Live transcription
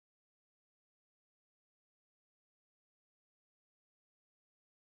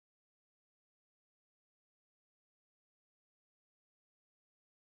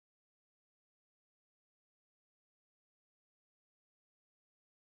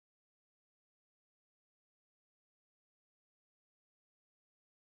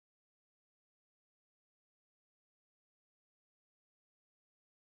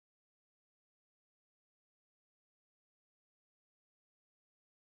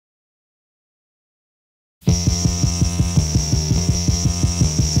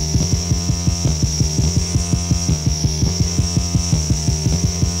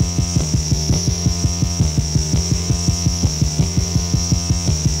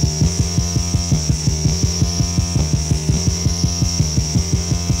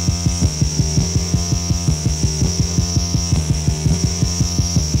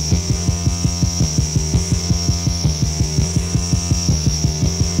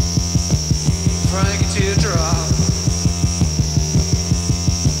Teardrop.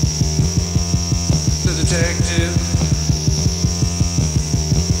 The detective.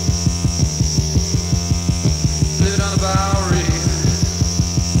 Living on the Bowery.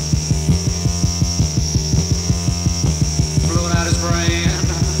 Blowing out his brain.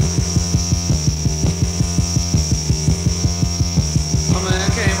 A man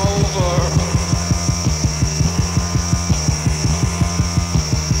came over.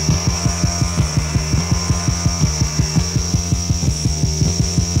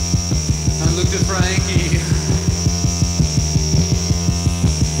 Looked at Frankie.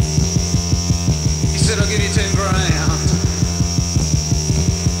 He said, I'll give you 10 grand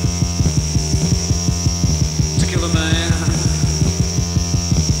to kill a man.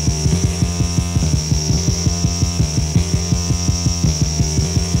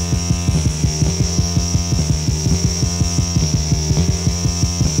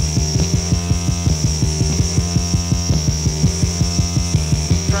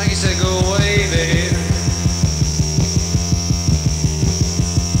 Frankie said, go away, babe.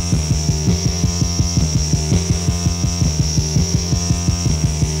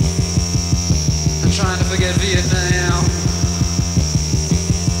 I'm trying to forget Vietnam.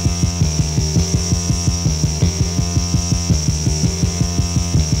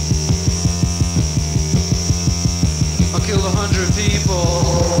 I killed 100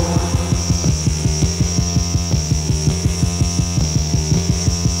 people.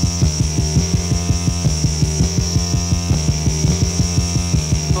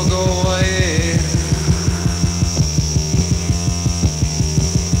 Go away.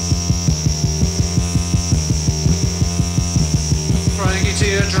 Frankie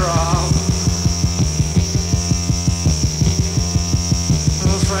Teardrop.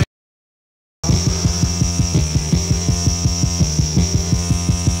 Oh, Frankie.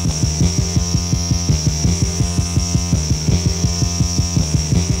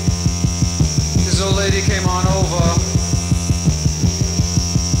 This old lady came on over.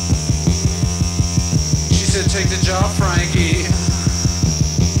 Said, take the job, Frankie.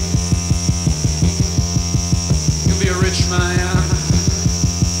 You'll be a rich man.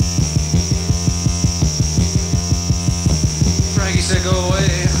 Frankie said, go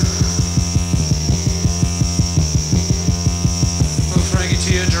away. Oh, Frankie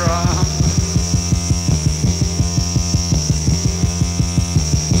Teardrop.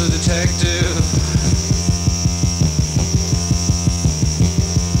 The detective.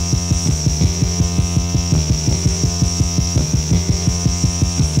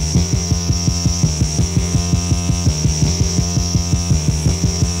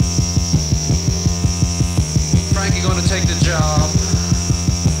 Frankie gonna take the job,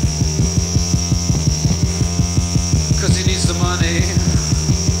 'cause he needs the money.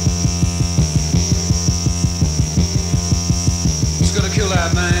 He's gonna kill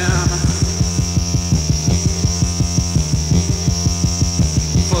that man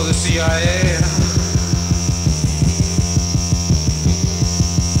for the CIA.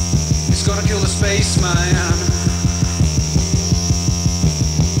 He's gonna kill the spaceman.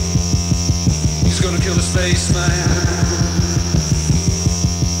 He's gonna kill the spaceman.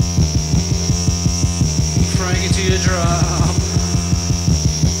 Frankie Teardrop.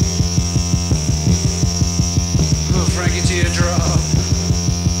 Oh, Frankie Teardrop.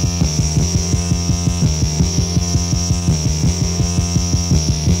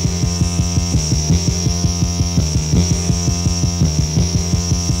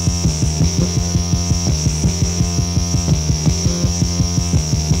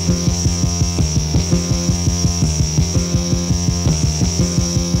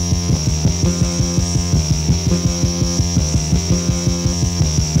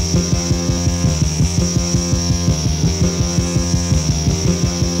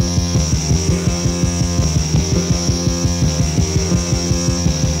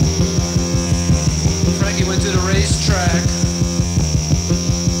 Went to the racetrack.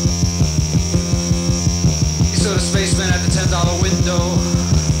 He saw the spaceman at the $10 window.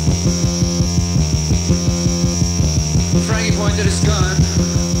 Frankie pointed his gun.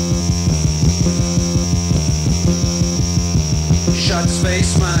 He shot the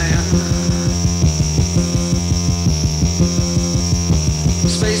spaceman. The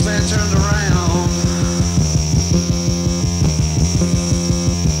spaceman turned around.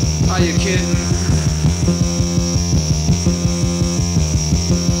 Are you kidding?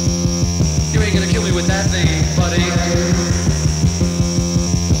 You ain't gonna kill me with that thing, buddy.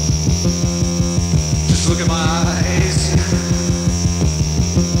 Just look at my eyes.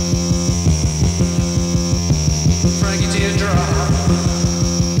 Frankie Teardrop.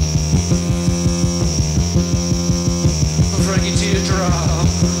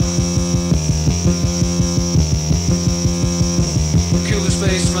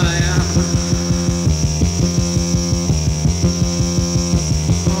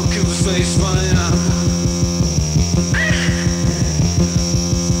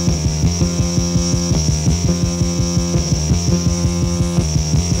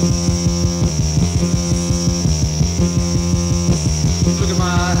 Look at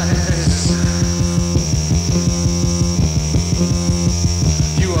my